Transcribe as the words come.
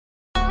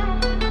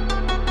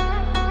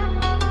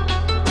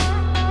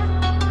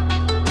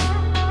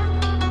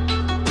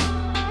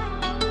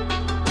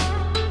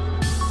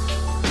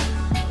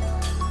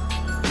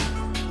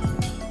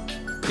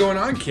going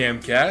on,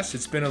 Camcast?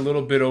 It's been a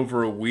little bit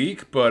over a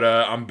week, but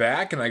I'm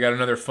back and I got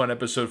another fun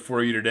episode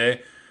for you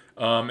today.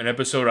 An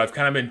episode I've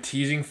kind of been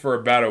teasing for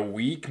about a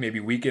week, maybe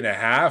week and a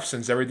half,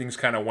 since everything's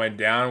kind of went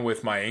down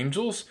with my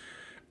Angels.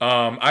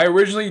 I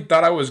originally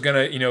thought I was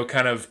gonna,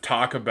 kind of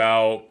talk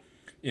about,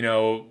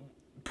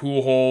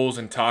 pool holes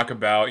and talk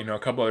about, a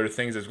couple other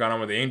things that's gone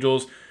on with the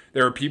Angels.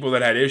 There were people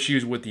that had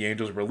issues with the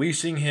Angels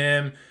releasing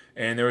him,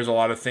 and there was a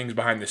lot of things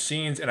behind the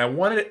scenes, and I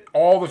wanted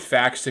all the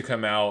facts to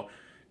come out.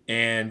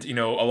 And,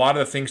 a lot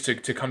of the things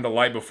to come to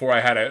light before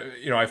I had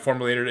I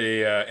formulated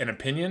an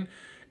opinion.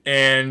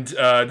 And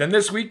then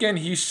this weekend,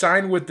 he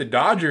signed with the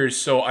Dodgers.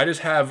 So I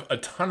just have a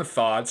ton of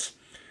thoughts.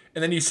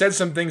 And then he said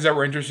some things that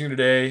were interesting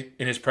today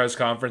in his press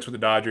conference with the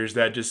Dodgers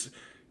that just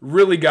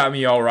really got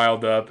me all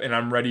riled up. And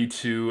I'm ready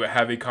to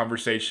have a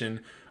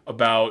conversation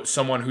about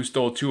someone who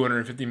stole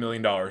 $250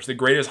 million, the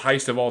greatest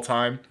heist of all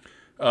time,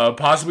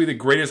 possibly the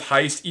greatest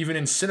heist even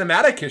in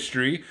cinematic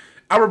history.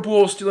 Albert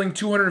Pujols stealing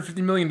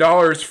 $250 million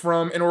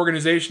from an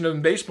organization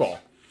in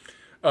baseball.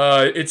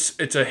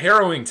 It's a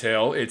harrowing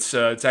tale. It's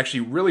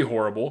actually really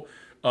horrible.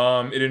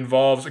 It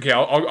involves... Okay,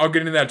 I'll get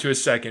into that to a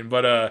second.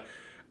 But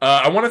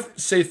I want to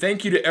say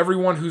thank you to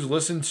everyone who's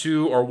listened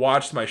to or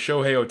watched my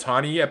Shohei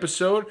Ohtani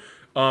episode.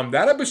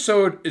 That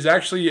episode is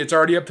actually... It's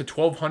already up to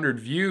 1,200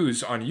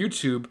 views on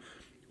YouTube,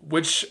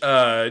 which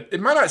it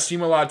might not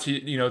seem a lot to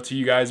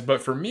you guys,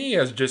 but for me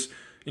as just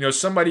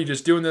somebody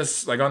just doing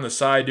this like on the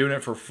side, doing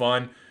it for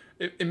fun.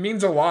 It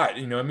means a lot.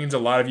 It means a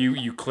lot of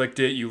you clicked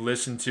it, you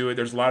listened to it.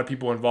 There's a lot of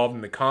people involved in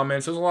the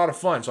comments. It was a lot of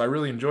fun, so I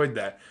really enjoyed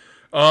that.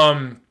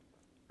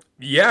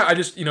 Yeah, I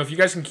just, if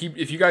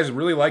you guys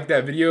really like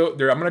that video, I'm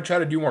going to try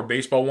to do more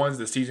baseball ones as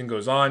the season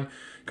goes on.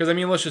 Because,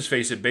 let's just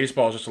face it,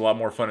 baseball is just a lot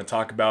more fun to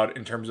talk about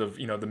in terms of,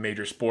 the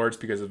major sports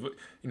because of,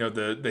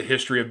 the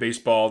history of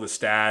baseball, the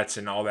stats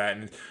and all that.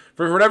 And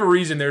for whatever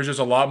reason, there's just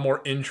a lot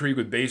more intrigue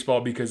with baseball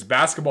because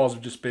basketballs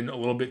have just been a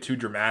little bit too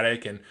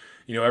dramatic and,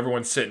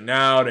 everyone's sitting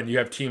out, and you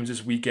have teams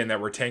this weekend that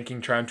were tanking,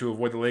 trying to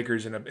avoid the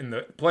Lakers in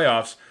the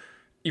playoffs,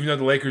 even though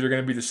the Lakers are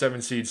going to be the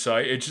 7th seed. So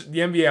it's the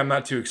NBA I'm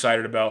not too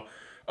excited about.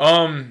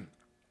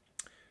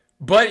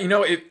 But,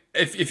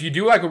 if you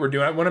do like what we're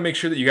doing, I want to make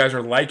sure that you guys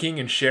are liking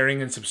and sharing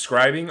and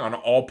subscribing on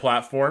all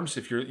platforms.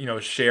 If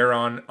you're, share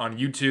on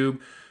YouTube,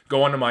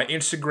 go onto my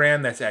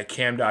Instagram. That's at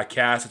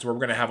cam.cast. That's where we're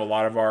going to have a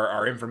lot of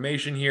our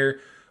information here.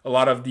 A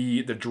lot of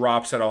the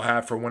drops that I'll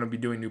have for when I'll be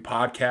doing new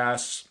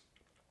podcasts.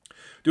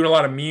 Doing a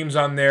lot of memes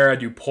on there. I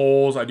do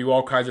polls. I do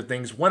all kinds of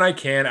things when I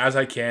can, as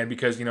I can,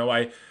 because,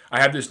 I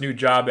have this new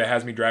job that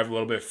has me drive a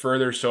little bit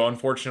further. So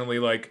unfortunately,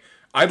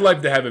 I'd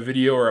like to have a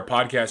video or a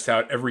podcast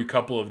out every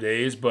couple of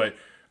days, but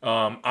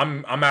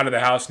I'm out of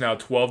the house now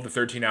 12 to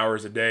 13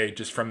 hours a day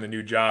just from the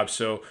new job.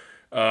 So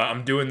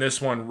I'm doing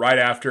this one right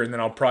after, and then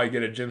I'll probably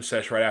get a gym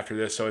sesh right after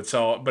this. So it's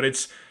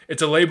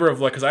a labor of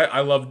because I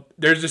love,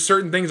 there's just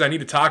certain things I need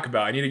to talk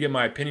about. I need to get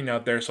my opinion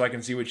out there so I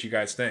can see what you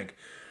guys think.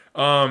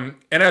 And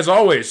as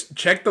always,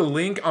 check the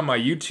link on my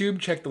YouTube,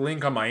 check the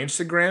link on my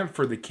Instagram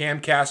for the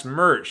Camcast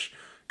merch.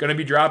 Gonna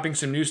be dropping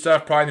some new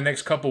stuff probably in the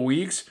next couple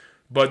weeks,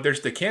 but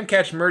there's the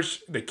Camcast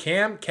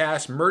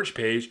merch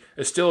page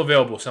is still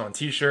available, selling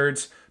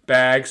t-shirts,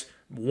 bags,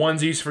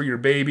 onesies for your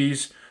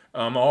babies,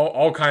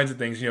 all kinds of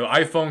things,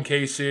 iPhone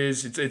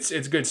cases.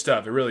 It's good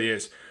stuff. It really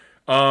is.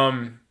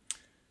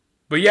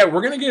 But yeah,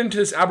 we're gonna get into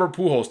this Albert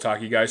Pujols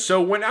talk, you guys.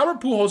 So when Albert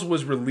Pujols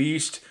was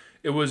released,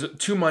 it was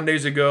 2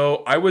 Mondays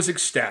ago. I was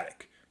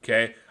ecstatic,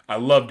 okay? I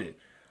loved it.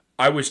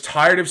 I was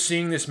tired of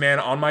seeing this man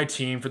on my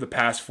team for the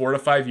past 4 to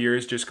 5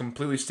 years, just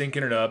completely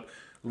stinking it up,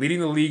 leading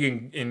the league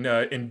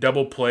in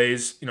double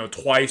plays,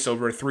 twice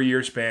over a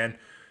 3-year span,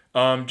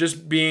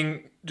 just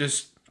being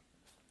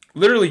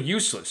literally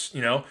useless,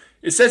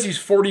 It says he's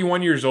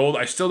 41 years old.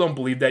 I still don't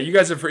believe that. If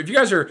you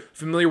guys are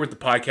familiar with the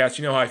podcast,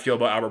 you know how I feel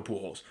about Albert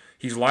Pujols.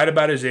 He's lied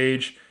about his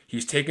age.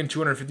 He's taken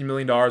 $250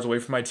 million away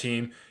from my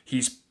team.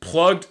 He's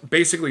plugged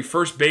basically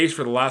first base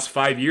for the last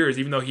 5 years,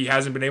 even though he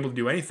hasn't been able to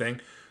do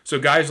anything. So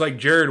guys like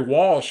Jared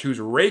Walsh,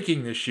 who's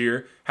raking this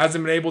year,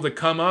 hasn't been able to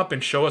come up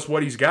and show us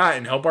what he's got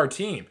and help our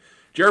team.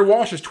 Jared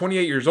Walsh is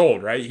 28 years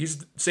old, right? He's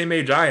the same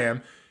age I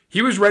am.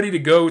 He was ready to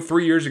go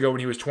 3 years ago when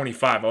he was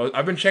 25.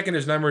 I've been checking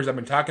his numbers. I've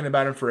been talking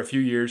about him for a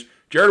few years.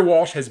 Jared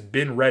Walsh has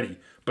been ready,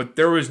 but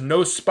there was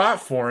no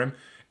spot for him.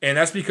 And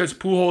that's because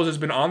Pujols has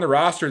been on the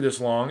roster this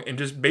long and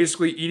just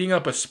basically eating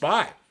up a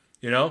spot,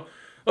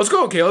 Let's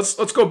go. Okay,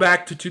 let's go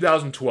back to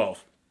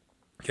 2012.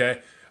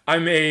 Okay,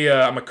 I'm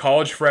a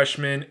college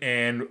freshman,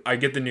 and I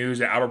get the news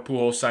that Albert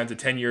Pujols signs a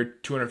 10-year,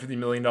 $250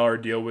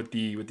 million deal with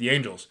the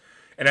Angels.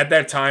 And at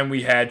that time,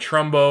 we had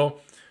Trumbo,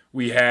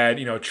 we had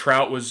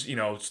Trout was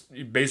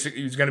basically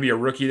he was going to be a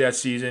rookie that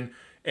season.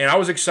 And I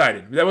was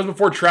excited. That was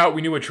before Trout.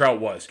 We knew what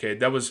Trout was. Okay,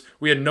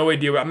 we had no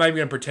idea. I'm not even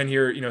going to pretend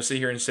here, sit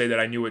here and say that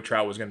I knew what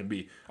Trout was going to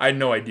be. I had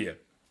no idea.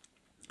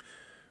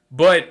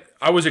 But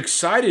I was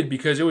excited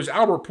because it was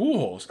Albert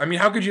Pujols.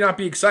 How could you not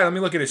be excited? Let me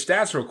look at his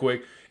stats real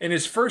quick. In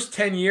his first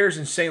 10 years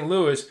in St.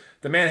 Louis,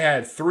 the man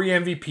had 3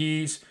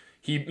 MVPs.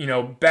 He,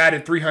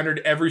 batted .300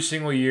 every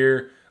single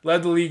year.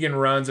 led the league in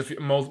runs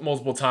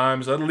multiple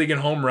times, led the league in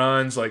home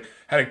runs, like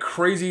had a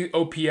crazy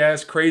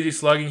OPS, crazy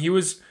slugging. He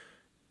was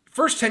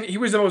he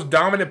was the most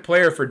dominant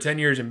player for 10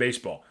 years in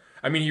baseball.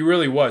 I mean, he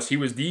really was. He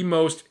was the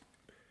most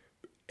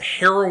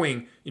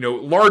harrowing,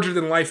 larger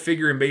than life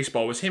figure in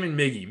baseball. It was him and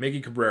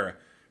Miggy Cabrera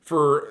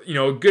for,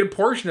 a good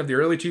portion of the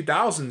early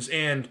 2000s.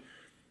 And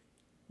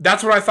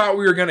that's what I thought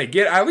we were going to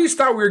get. I at least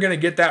thought we were going to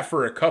get that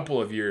for a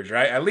couple of years,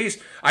 right? At least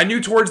I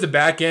knew towards the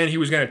back end he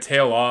was going to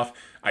tail off.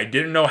 I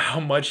didn't know how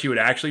much he would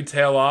actually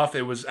tail off.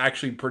 It was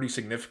actually pretty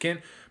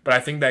significant. But I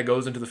think that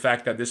goes into the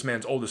fact that this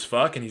man's old as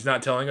fuck and he's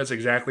not telling us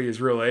exactly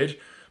his real age.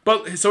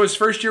 But so his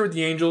first year with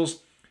the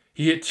Angels,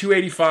 he hit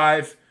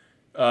 285.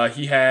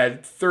 He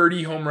had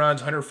 30 home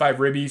runs, 105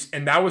 ribbies,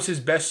 and that was his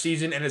best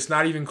season, and it's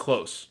not even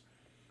close.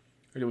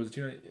 It was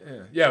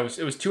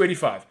it was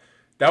 285.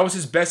 That was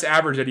his best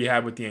average that he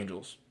had with the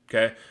Angels.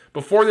 Okay.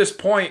 Before this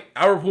point,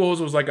 Albert Pujols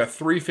was like a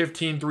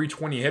 315,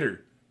 320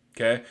 hitter.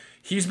 Okay.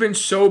 He's been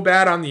so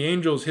bad on the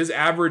Angels, his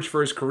average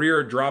for his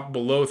career dropped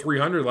below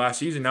 300 last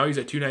season. Now he's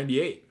at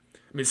 298.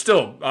 I mean,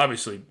 still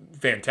obviously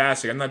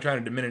fantastic. I'm not trying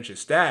to diminish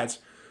his stats,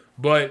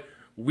 but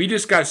we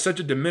just got such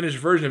a diminished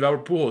version of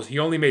Albert Pujols. He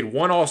only made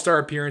one All-Star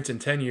appearance in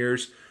 10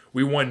 years.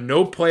 We won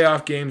no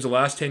playoff games the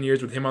last 10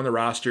 years with him on the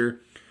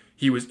roster.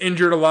 He was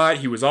injured a lot.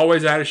 He was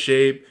always out of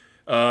shape.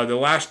 The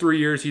last 3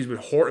 years, he's been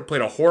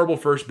played a horrible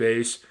first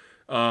base.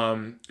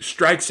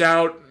 Strikes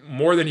out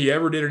more than he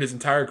ever did in his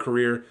entire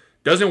career.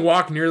 Doesn't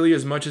walk nearly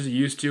as much as he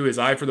used to. His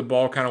eye for the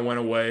ball kind of went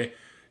away.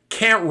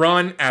 Can't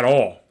run at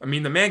all. I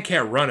mean, the man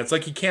can't run. It's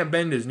like he can't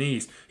bend his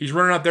knees. He's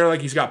running out there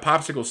like he's got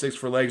popsicle sticks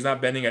for legs,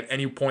 not bending at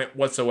any point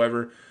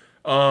whatsoever.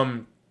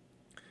 I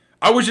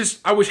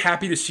was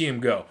happy to see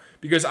him go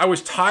because I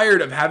was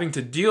tired of having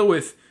to deal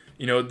with,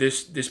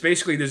 this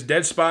basically this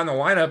dead spot in the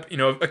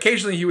lineup.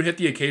 Occasionally he would hit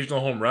the occasional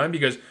home run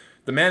because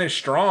the man is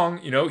strong.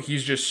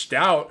 He's just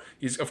stout.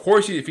 Of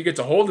course, if he gets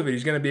a hold of it,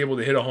 he's going to be able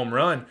to hit a home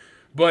run.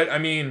 But I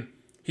mean,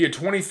 he had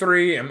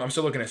 23. I'm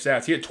still looking at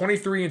stats. He had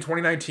 23 in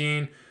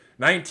 2019.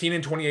 19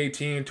 in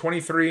 2018,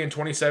 23 in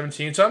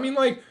 2017. So, I mean,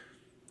 like,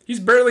 he's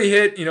barely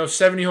hit,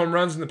 70 home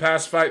runs in the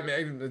past 5.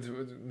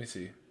 Let me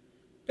see.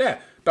 Yeah,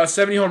 about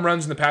 70 home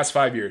runs in the past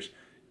 5 years.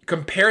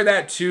 Compare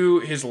that to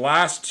his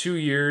last 2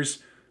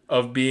 years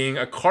of being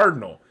a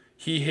Cardinal.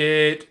 He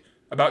hit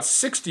about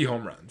 60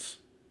 home runs.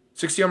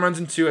 60 home runs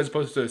in 2 as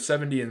opposed to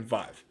 70 in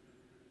 5.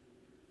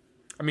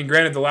 I mean,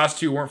 granted, the last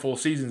 2 weren't full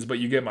seasons, but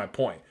you get my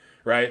point,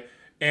 right?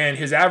 And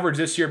his average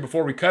this year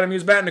before we cut him, he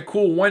was batting a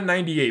cool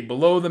 198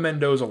 below the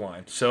Mendoza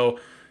line. So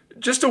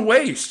just a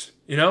waste,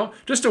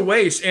 just a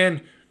waste.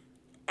 And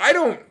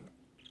I'm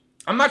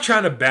not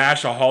trying to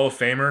bash a Hall of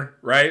Famer,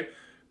 right?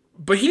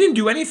 But he didn't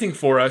do anything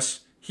for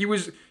us. He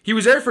was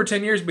there for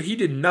 10 years, but he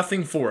did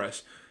nothing for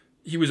us.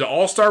 He was an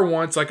all-star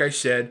once, like I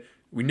said.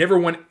 We never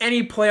won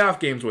any playoff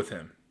games with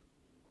him.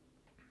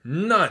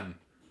 None.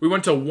 We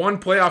went to one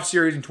playoff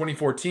series in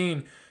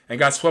 2014 and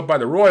got swept by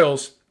the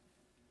Royals.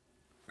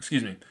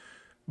 Excuse me.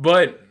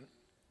 But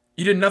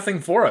he did nothing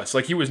for us.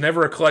 Like, he was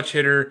never a clutch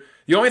hitter.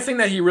 The only thing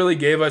that he really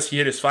gave us, he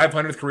had his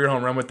 500th career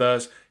home run with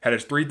us, had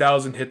his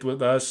 3,000th hit with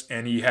us,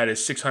 and he had his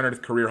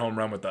 600th career home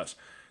run with us.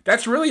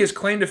 That's really his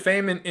claim to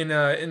fame in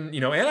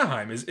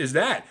Anaheim is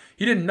that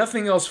he did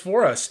nothing else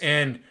for us.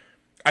 And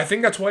I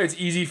think that's why it's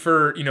easy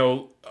for,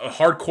 a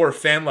hardcore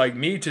fan like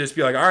me to just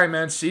be like, all right,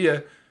 man, see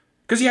ya.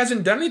 Because he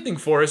hasn't done anything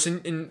for us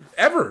in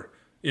ever,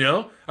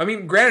 I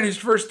mean, granted, his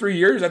first 3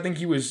 years, I think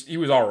he was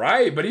all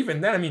right. But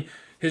even then, I mean,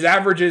 his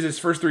averages his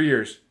first 3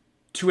 years,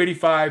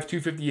 285,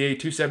 258,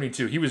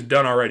 272. He was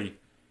done already.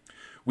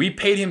 We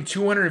paid him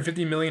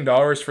 $250 million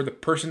for the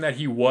person that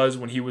he was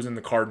when he was in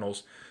the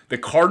Cardinals. The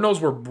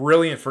Cardinals were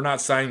brilliant for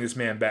not signing this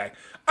man back.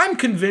 I'm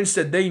convinced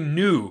that they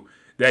knew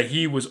that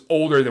he was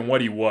older than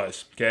what he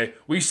was, okay?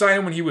 We signed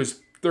him when he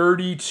was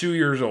 32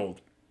 years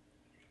old.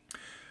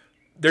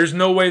 There's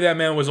no way that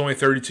man was only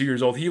 32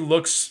 years old.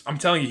 I'm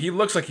telling you, he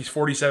looks like he's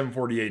 47,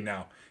 48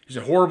 now. He's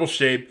in horrible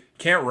shape,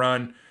 can't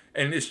run,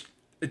 and it's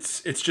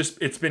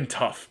been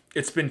tough.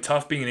 It's been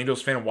tough being an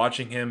Angels fan and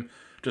watching him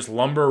just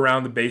lumber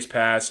around the base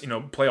pass,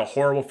 play a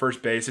horrible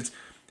first base.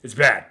 It's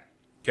bad,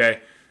 okay?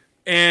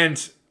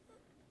 And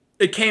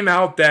it came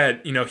out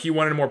that, he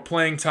wanted more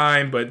playing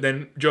time, but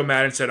then Joe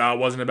Maddon said, it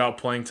wasn't about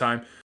playing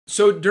time.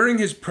 So during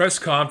his press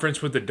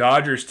conference with the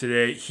Dodgers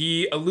today,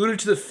 he alluded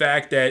to the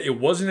fact that it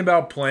wasn't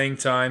about playing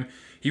time.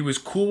 He was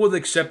cool with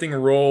accepting a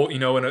role,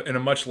 in a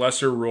much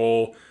lesser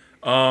role.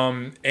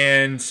 That's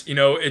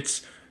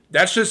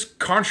just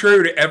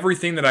contrary to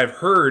everything that I've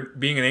heard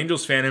being an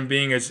Angels fan and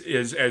being as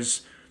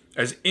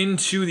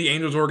into the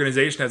Angels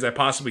organization as I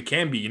possibly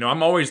can be.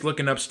 I'm always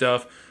looking up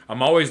stuff.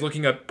 I'm always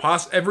looking up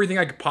everything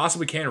I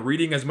possibly can,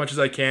 reading as much as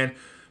I can.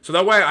 So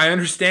that way I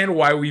understand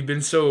why we've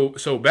been so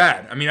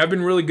bad. I mean, I've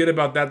been really good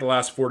about that the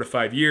last 4 to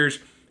 5 years,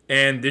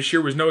 and this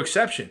year was no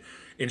exception.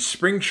 In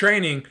spring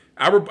training,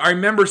 I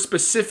remember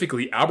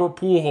specifically Albert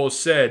Pujols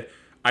said,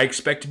 I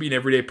expect to be an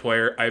everyday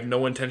player. I have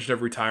no intention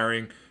of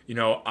retiring.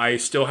 I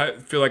still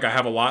feel like I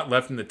have a lot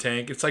left in the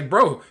tank. It's like,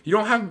 bro, you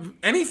don't have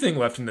anything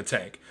left in the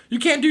tank. You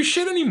can't do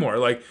shit anymore.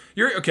 Like,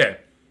 you're okay.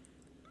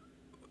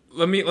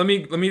 let me.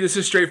 This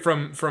is straight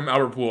from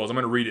Albert Pujols. I'm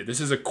going to read it. This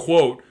is a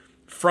quote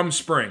from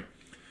spring.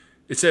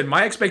 It said,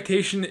 "My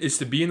expectation is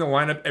to be in the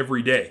lineup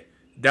every day.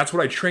 That's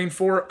what I trained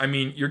for. I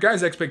mean, your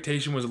guys'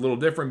 expectation was a little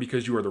different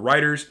because you are the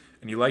writers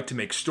and you like to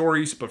make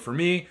stories. But for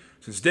me,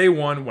 since day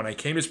one, when I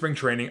came to spring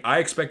training, I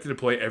expected to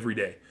play every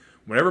day.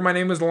 Whenever my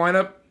name is in the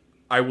lineup,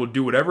 I will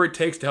do whatever it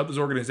takes to help this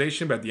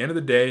organization. But at the end of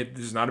the day,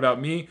 this is not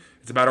about me.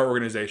 It's about our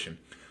organization."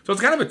 So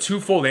it's kind of a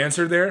twofold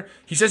answer there.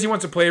 He says he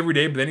wants to play every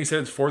day, but then he said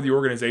it's for the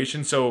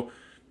organization. So,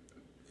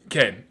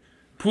 okay,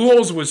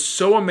 Pujols was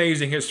so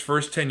amazing his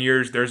first 10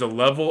 years. There's a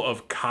level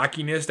of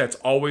cockiness that's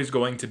always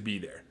going to be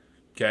there,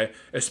 okay?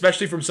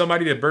 Especially from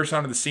somebody that burst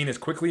onto the scene as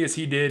quickly as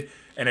he did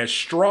and as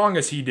strong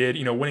as he did,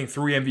 winning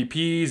 3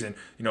 MVPs and,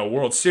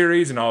 World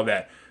Series and all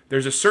that.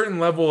 There's a certain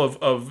level of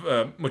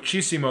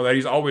machismo that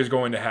he's always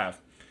going to have.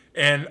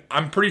 And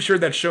I'm pretty sure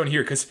that's shown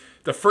here because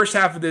the first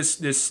half of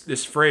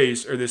this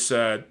phrase or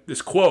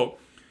this quote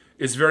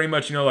is very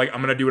much, like,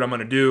 I'm going to do what I'm going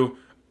to do.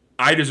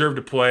 I deserve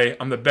to play.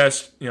 I'm the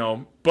best,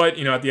 but,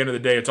 at the end of the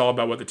day, it's all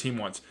about what the team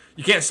wants.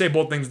 You can't say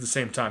both things at the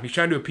same time. He's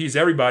trying to appease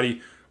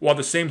everybody while at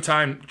the same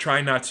time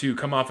trying not to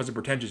come off as a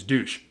pretentious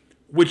douche,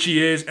 which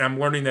he is, and I'm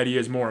learning that he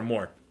is more and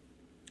more.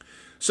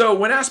 So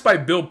when asked by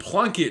Bill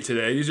Plunkett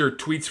today, these are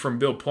tweets from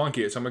Bill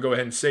Plunkett, so I'm going to go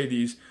ahead and say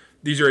these.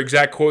 These are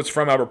exact quotes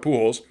from Albert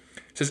Pujols.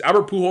 It says,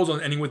 Albert Pujols on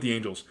ending with the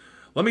Angels.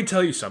 Let me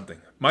tell you something.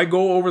 My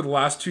goal over the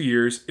last 2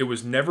 years, it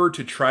was never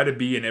to try to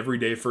be an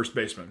everyday first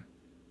baseman.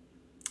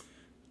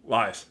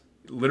 Lies.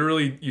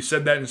 Literally, you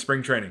said that in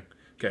spring training.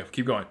 Okay,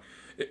 keep going.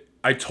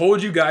 I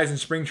told you guys in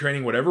spring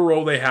training, whatever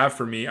role they have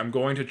for me, I'm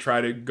going to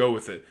try to go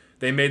with it.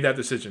 They made that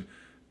decision.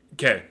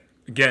 Okay,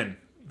 again,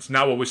 it's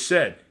not what was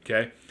said,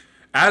 okay?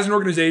 As an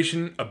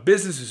organization, a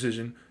business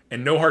decision,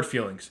 and no hard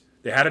feelings.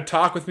 They had a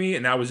talk with me,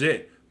 and that was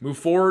it. Move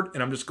forward,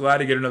 and I'm just glad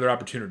to get another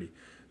opportunity.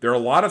 There are a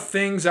lot of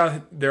things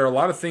out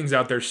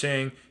there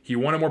saying he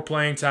wanted more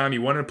playing time, he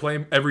wanted to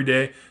play every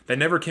day. That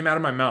never came out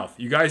of my mouth.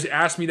 You guys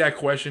asked me that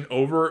question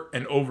over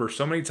and over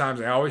so many times.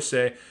 I always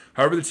say,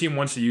 however the team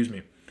wants to use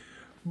me.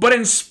 But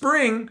in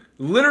spring,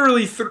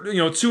 literally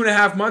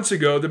 2.5 months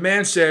ago, the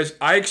man says,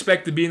 I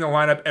expect to be in the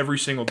lineup every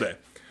single day.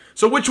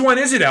 So which one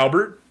is it,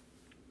 Albert?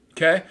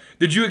 Okay.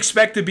 Did you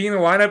expect to be in the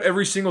lineup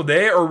every single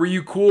day, or were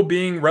you cool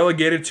being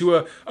relegated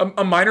to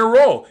a minor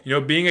role?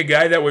 Being a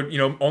guy that would,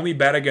 only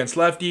bat against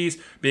lefties,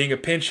 being a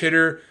pinch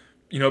hitter,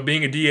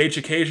 being a DH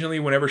occasionally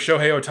whenever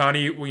Shohei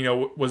Ohtani,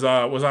 was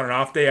on an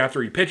off day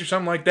after he pitched or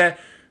something like that.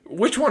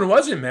 Which one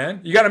was it,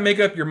 man? You got to make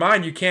up your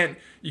mind. You can't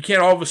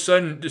all of a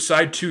sudden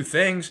decide two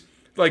things.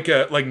 Like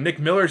Nick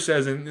Miller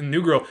says in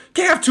New Girl,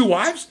 can't have two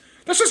wives.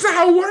 That's just not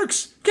how it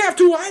works. Can't have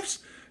two wives.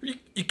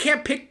 You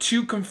can't pick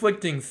two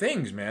conflicting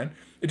things, man.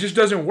 It just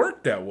doesn't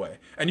work that way.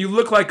 And you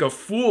look like a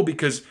fool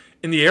because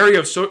in the era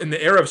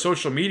of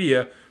social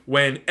media,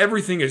 when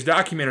everything is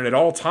documented at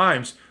all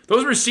times,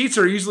 those receipts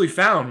are easily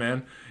found,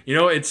 man.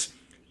 It's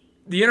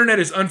the internet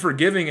is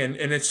unforgiving, and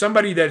it's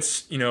somebody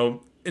that's,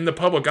 in the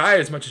public eye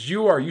as much as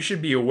you are. You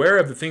should be aware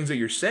of the things that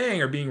you're saying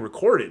are being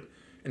recorded,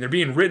 and they're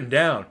being written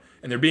down,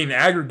 and they're being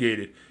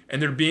aggregated, and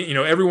they're being,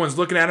 everyone's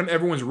looking at them,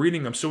 everyone's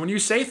reading them. So when you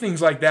say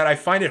things like that, I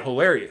find it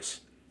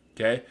hilarious.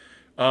 Okay?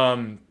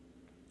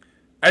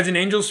 As an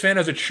Angels fan,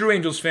 as a true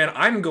Angels fan,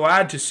 I'm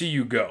glad to see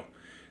you go.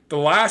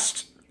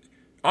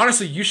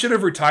 Honestly, you should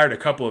have retired a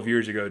couple of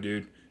years ago,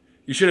 dude.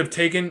 You should have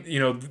taken,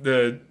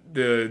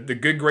 the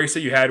good grace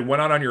that you had,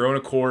 went out on your own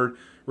accord,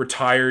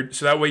 retired,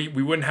 so that way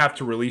we wouldn't have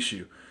to release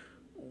you.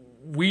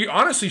 We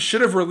honestly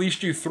should have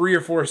released you 3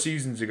 or 4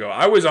 seasons ago.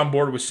 I was on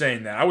board with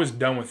saying that. I was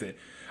done with it.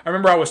 I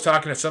remember I was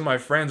talking to some of my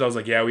friends. I was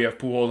like, yeah, we have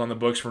Pujols on the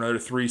books for another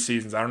 3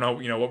 seasons. I don't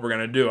know, what we're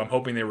going to do. I'm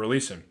hoping they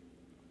release him.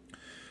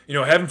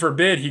 Heaven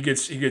forbid he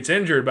gets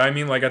injured. But I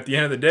mean, like, at the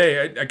end of the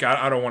day,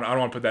 I don't want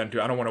to put that into.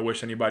 I don't want to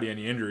wish anybody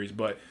any injuries.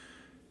 But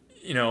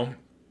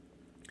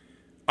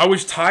I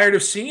was tired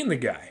of seeing the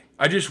guy.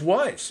 I just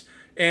was,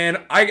 and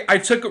I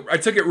took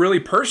it really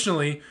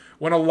personally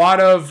when a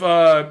lot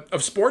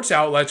of sports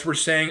outlets were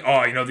saying,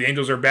 oh, the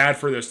Angels are bad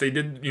for this. They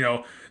did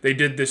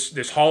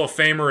this Hall of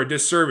Famer a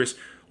disservice.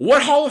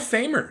 What Hall of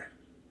Famer?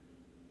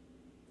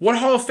 What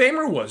Hall of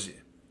Famer was he?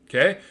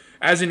 Okay,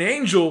 as an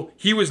Angel,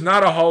 he was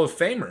not a Hall of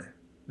Famer.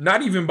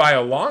 Not even by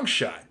a long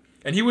shot.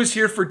 And he was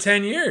here for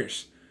 10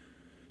 years.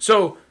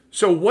 So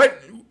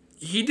what?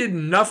 He did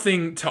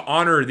nothing to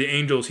honor the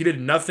Angels. He did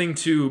nothing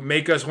to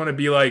make us want to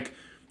be like,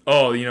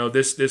 oh,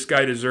 this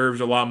guy deserves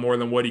a lot more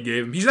than what he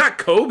gave him. He's not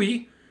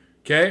Kobe,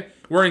 okay?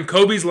 Where in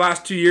Kobe's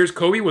last 2 years,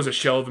 Kobe was a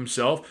shell of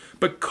himself.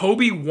 But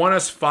Kobe won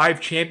us 5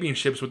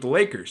 championships with the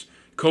Lakers.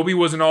 Kobe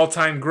was an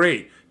all-time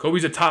great.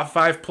 Kobe's a top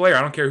 5 player.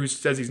 I don't care who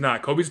says he's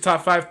not. Kobe's a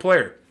top 5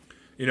 player.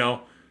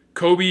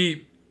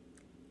 Kobe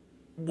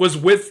was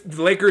with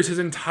the Lakers his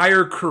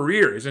entire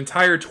career, his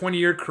entire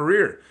 20-year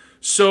career.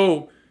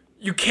 So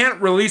you can't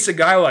release a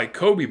guy like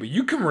Kobe, but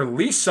you can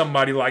release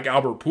somebody like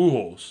Albert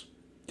Pujols.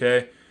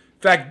 Okay? In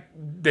fact,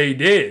 they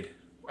did.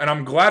 And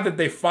I'm glad that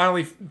they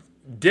finally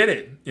did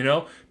it.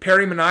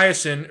 Perry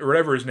Maniason, or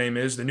whatever his name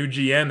is, the new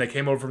GM that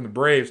came over from the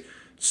Braves,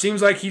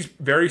 seems like he's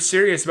very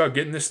serious about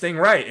getting this thing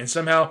right. And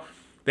somehow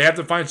They have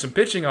to find some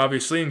pitching,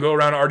 obviously, and go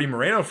around Artie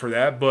Moreno for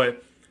that.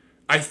 But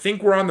I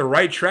think we're on the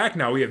right track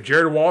now. We have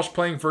Jared Walsh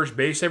playing first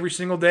base every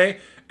single day,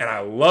 and I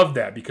love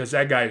that because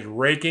that guy's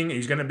raking, and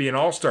he's going to be an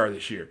all-star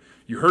this year.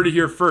 You heard it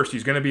here first.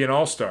 He's going to be an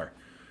all-star.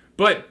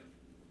 But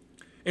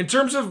in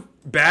terms of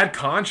bad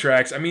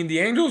contracts, I mean, the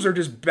Angels are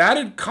just bad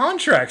at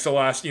contracts the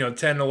last,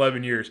 10,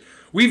 11 years.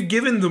 We've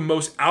given the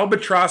most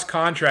albatross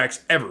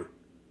contracts ever.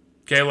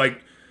 Okay,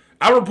 like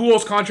Albert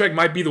Pujols' contract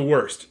might be the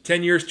worst.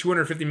 10 years,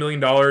 $250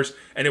 million,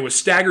 and it was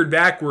staggered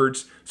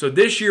backwards. So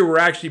this year we're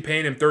actually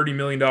paying him $30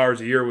 million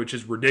a year, which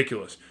is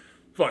ridiculous.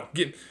 Fuck,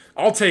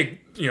 I'll take,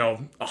 a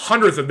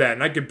hundredth of that,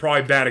 and I could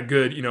probably bat a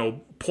good,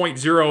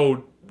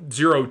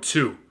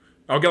 .002.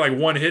 I'll get like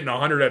one hit and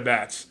 100 at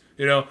bats.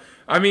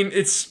 I mean,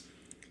 it's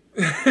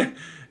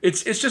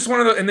it's just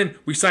one of the. And then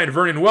we signed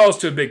Vernon Wells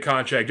to a big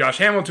contract, Josh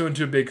Hamilton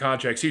to a big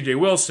contract, C.J.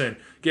 Wilson,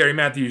 Gary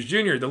Matthews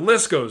Jr. The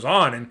list goes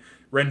on. And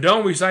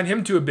Rendon, we signed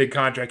him to a big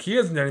contract. He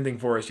hasn't done anything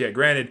for us yet.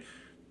 Granted,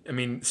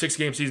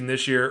 6-game season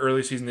this year,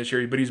 early season this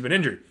year, but he's been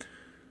injured.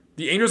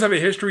 The Angels have a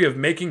history of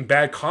making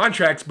bad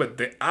contracts, but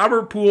the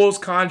Albert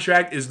Pujols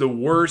contract is the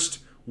worst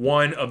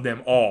one of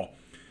them all.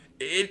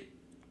 It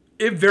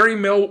very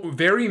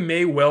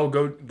may well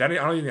go. That I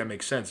don't think that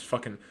makes sense.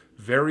 Fucking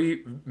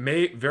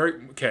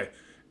okay.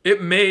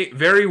 It may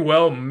very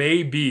well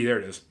be. There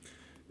it is.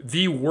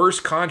 The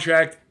worst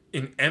contract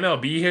in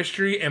MLB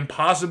history and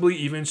possibly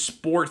even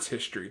sports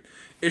history.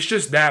 It's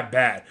just that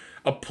bad.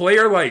 A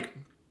player like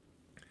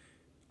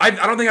I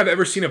don't think I've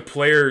ever seen a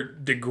player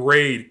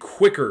degrade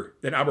quicker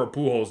than Albert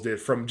Pujols did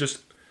from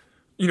just,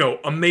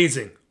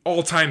 amazing,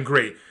 all-time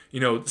great,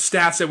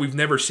 stats that we've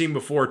never seen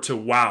before to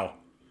wow,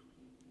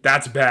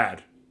 that's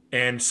bad.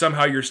 And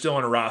somehow you're still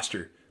on a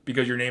roster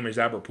because your name is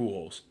Albert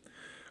Pujols.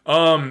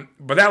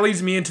 But that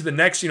leads me into the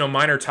next,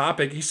 minor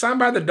topic. He's signed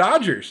by the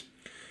Dodgers.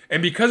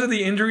 And because of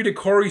the injury to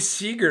Corey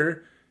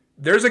Seager,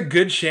 there's a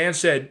good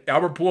chance that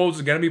Albert Pujols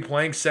is going to be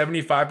playing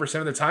 75%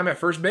 of the time at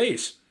first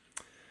base.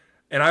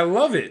 And I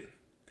love it.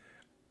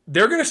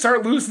 They're going to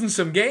start losing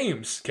some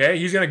games, okay?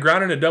 He's going to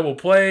ground into double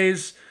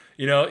plays.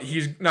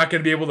 He's not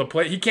going to be able to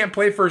play. He can't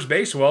play first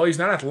base well. He's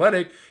not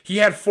athletic. He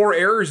had 4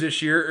 errors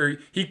this year, or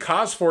he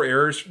caused 4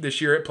 errors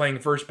this year at playing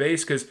first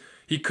base because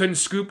he couldn't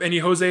scoop any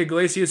Jose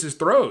Iglesias'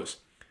 throws.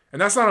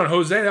 And that's not on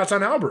Jose, that's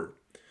on Albert.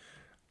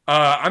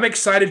 I'm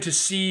excited to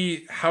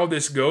see how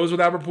this goes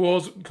with Albert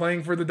Pujols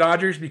playing for the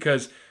Dodgers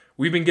because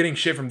we've been getting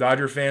shit from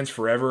Dodger fans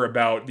forever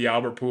about the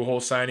Albert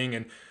Pujols signing,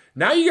 and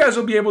now you guys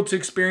will be able to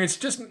experience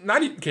just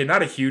not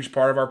a huge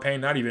part of our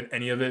pain, not even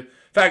any of it.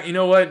 In fact, you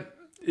know what?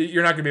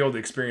 You're not going to be able to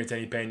experience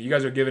any pain. You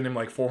guys are giving him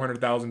like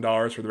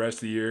 $400,000 for the rest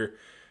of the year,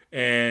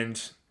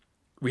 and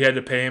we had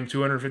to pay him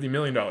 $250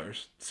 million.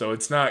 So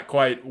it's not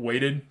quite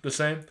weighted the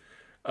same.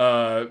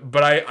 But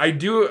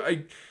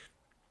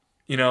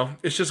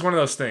it's just one of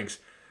those things.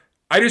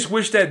 I just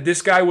wish that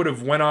this guy would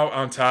have went out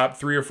on top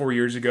 3 or 4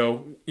 years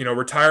ago,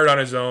 retired on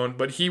his own,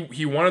 but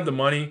he wanted the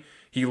money.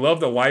 He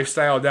loved the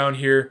lifestyle down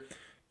here.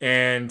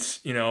 And,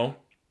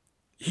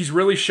 he's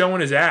really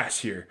showing his ass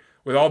here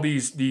with all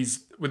these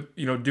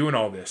doing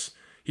all this.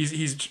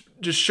 He's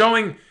just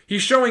showing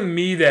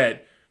me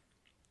that,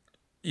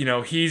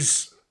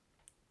 he's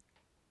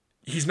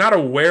not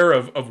aware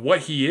of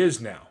what he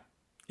is now,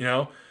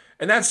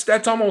 and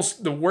that's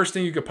almost the worst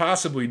thing you could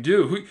possibly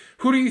do.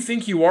 Who do you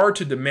think you are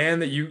to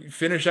demand that you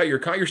finish out your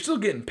contract? You're still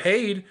getting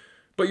paid,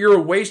 but you're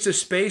a waste of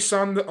space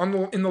in the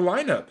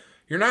lineup.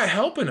 You're not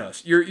helping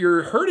us.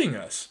 You're hurting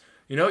us.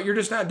 You're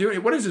just not doing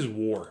it. What is his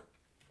WAR?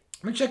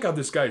 Let me check out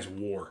this guy's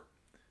WAR.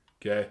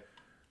 Okay.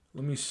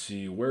 Let me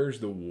see. Where's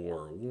the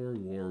WAR?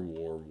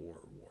 WAR.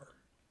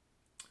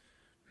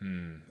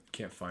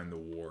 Can't find the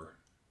WAR.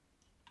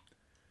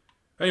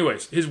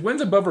 Anyways, his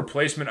wins above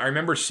replacement, I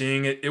remember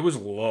seeing it. It was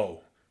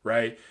low,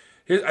 right?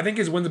 I think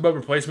his wins above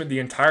replacement the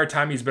entire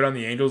time he's been on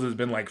the Angels has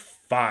been like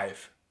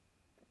 5.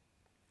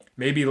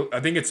 Maybe,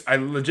 I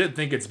legit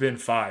think it's been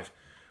 5,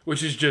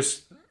 which is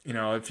just,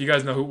 if you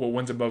guys know what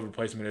wins above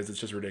replacement is, it's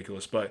just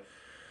ridiculous. But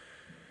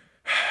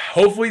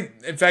hopefully,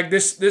 in fact,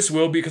 this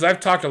will be, because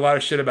I've talked a lot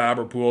of shit about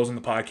Albert Pujols in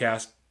the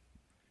podcast.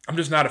 I'm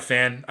just not a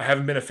fan. I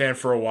haven't been a fan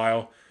for a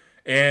while.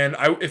 And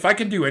if I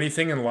could do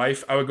anything in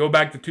life, I would go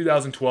back to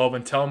 2012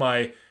 and tell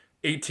my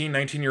 18,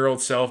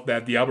 19-year-old self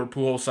that the Albert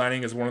Pujols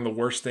signing is one of the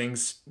worst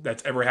things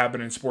that's ever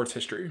happened in sports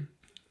history.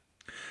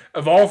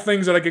 Of all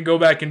things that I could go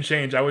back and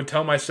change, I would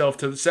tell myself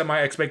to set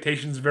my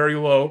expectations very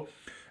low,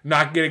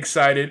 not get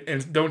excited,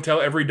 and don't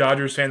tell every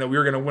Dodgers fan that we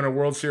were going to win a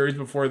World Series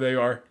before they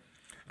are,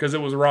 because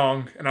it was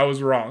wrong, and I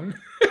was wrong.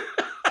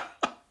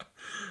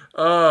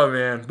 Oh,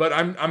 man. But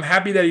I'm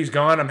happy that he's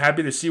gone. I'm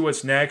happy to see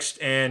what's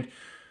next, and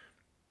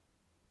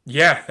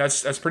yeah,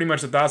 that's pretty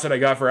much the thoughts that I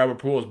got for Albert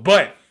Pujols.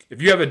 But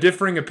if you have a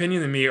differing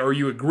opinion than me or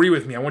you agree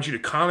with me, I want you to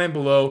comment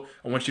below.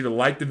 I want you to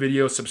like the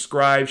video,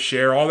 subscribe,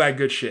 share, all that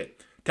good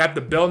shit. Tap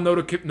the bell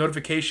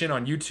notification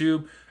on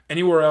YouTube,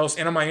 anywhere else,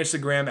 and on my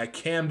Instagram at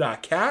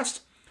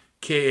cam.cast,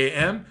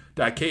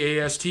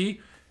 KAM.KAST.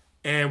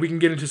 and we can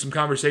get into some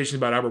conversations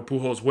about Albert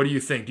Pujols. What do you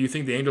think? Do you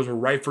think the Angels were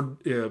right for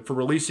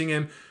releasing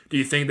him? Do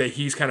you think that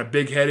he's kind of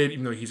big-headed,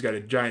 even though he's got a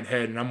giant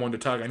head, and I'm one to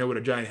talk, I know what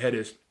a giant head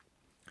is.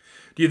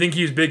 Do you think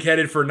he's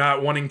big-headed for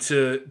not wanting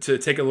to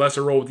take a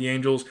lesser role with the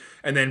Angels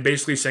and then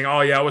basically saying,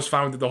 oh, yeah, I was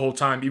fine with it the whole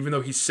time, even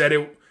though he said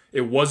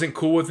it wasn't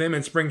cool with him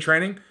in spring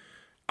training?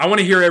 I want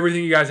to hear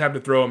everything you guys have to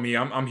throw at me.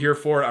 I'm here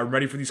for it. I'm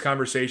ready for these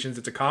conversations.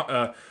 It's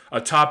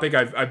a topic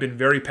I've been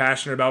very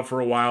passionate about for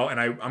a while, and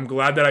I'm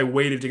glad that I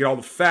waited to get all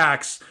the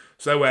facts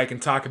so that way I can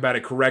talk about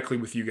it correctly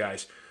with you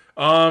guys.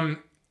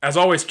 As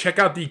always, check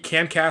out the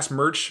Camcast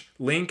merch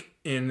link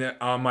in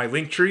my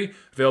link tree,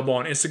 available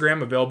on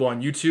Instagram, available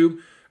on YouTube.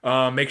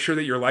 Make sure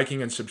that you're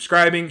liking and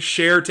subscribing.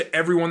 Share to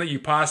everyone that you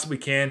possibly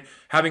can.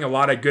 Having a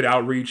lot of good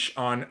outreach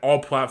on all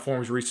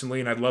platforms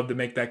recently, and I'd love to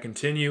make that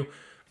continue.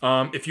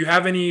 If you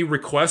have any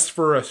requests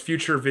for a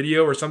future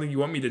video or something you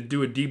want me to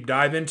do a deep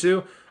dive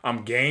into,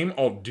 I'm game.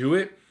 I'll do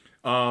it.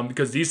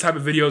 Because these type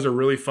of videos are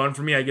really fun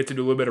for me. I get to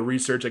do a little bit of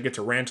research. I get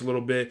to rant a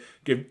little bit,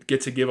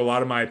 get to give a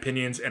lot of my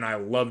opinions, and I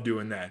love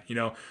doing that. You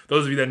know,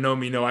 those of you that know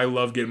me know I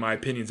love getting my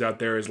opinions out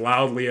there as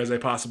loudly as I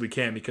possibly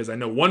can because I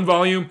know one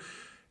volume,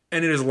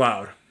 and it is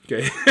loud.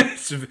 Okay,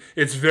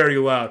 it's very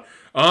loud.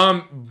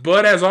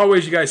 But as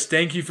always, you guys,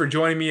 thank you for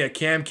joining me at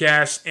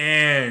Camcast,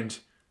 and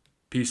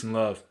peace and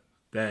love.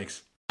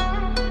 Thanks.